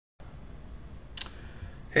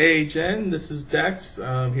Hey Jen, this is Dex.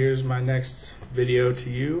 Here's my next video to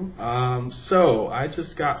you. So I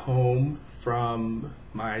just got home from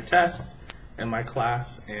my test and my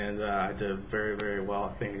class, and I did very, very well.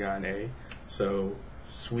 I think I got an A, so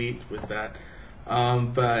sweet with that.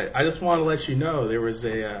 But I just want to let you know there was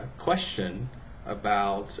a question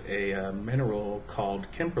about a mineral called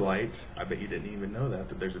Kimberlite. I bet you didn't even know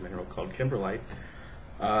that there's a mineral called Kimberlite.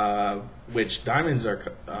 Which diamonds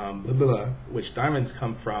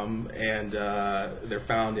come from, and they're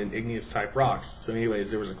found in igneous type rocks. So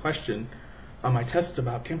anyways, there was a question on my test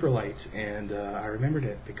about Kimberlite, and I remembered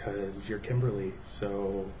it because you're Kimberly,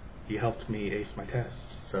 so you helped me ace my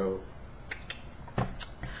test. So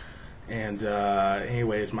and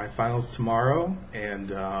anyways, my final's tomorrow, and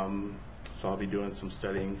so I'll be doing some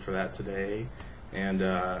studying for that today, and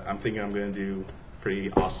I'm thinking I'm going to do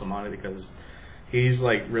pretty awesome on it because he's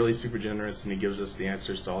like really super generous, and he gives us the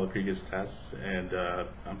answers to all the previous tests, and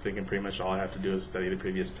I'm thinking pretty much all I have to do is study the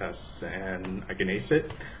previous tests and I can ace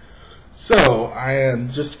it. So I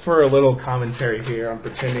am, just for a little commentary here, I'm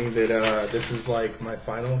pretending that this is like my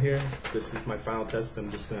final here. This is my final test.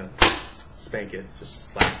 I'm just going to spank it,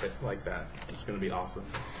 just slap it like that. It's going to be awesome.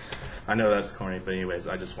 I know that's corny, but anyways,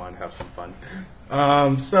 I just wanted to have some fun.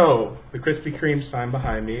 So the Krispy Kreme sign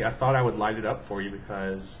behind me, I thought I would light it up for you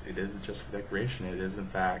because it isn't just for decoration. It is in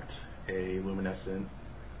fact a luminescent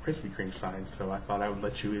Krispy Kreme sign. So I thought I would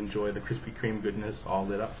let you enjoy the Krispy Kreme goodness all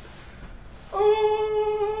lit up.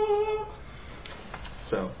 Oh!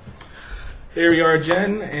 So here we are,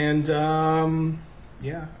 Jen, and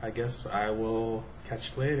yeah, I guess I will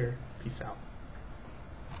catch you later. Peace out.